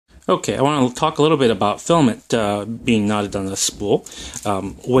Okay, I want to talk a little bit about filament being knotted on a spool.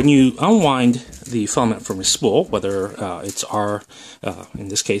 When you unwind the filament from a spool, whether it's our, in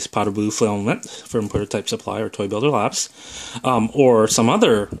this case, powder blue filament from Prototype Supply or Toy Builder Labs, or some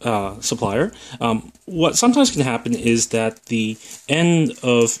other supplier, what sometimes can happen is that the end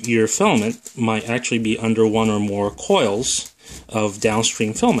of your filament might actually be under one or more coils of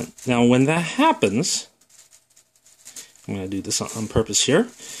downstream filament. Now, when that happens, I'm going to do this on purpose here.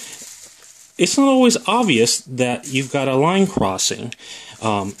 It's not always obvious that you've got a line crossing.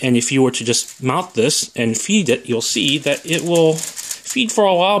 And if you were to just mount this and feed it, you'll see that it will feed for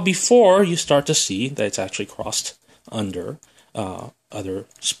a while before you start to see that it's actually crossed under other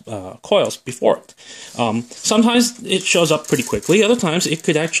coils before it. Sometimes it shows up pretty quickly. Other times it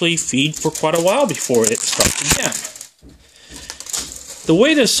could actually feed for quite a while before it starts again. The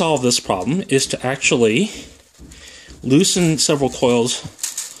way to solve this problem is to actually loosen several coils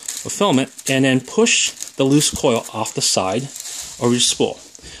of filament and then push the loose coil off the side of your spool.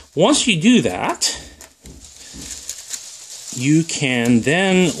 Once you do that, you can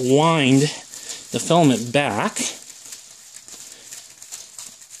then wind the filament back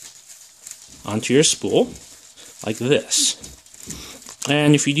onto your spool like this.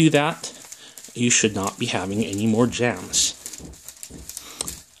 And if you do that, you should not be having any more jams.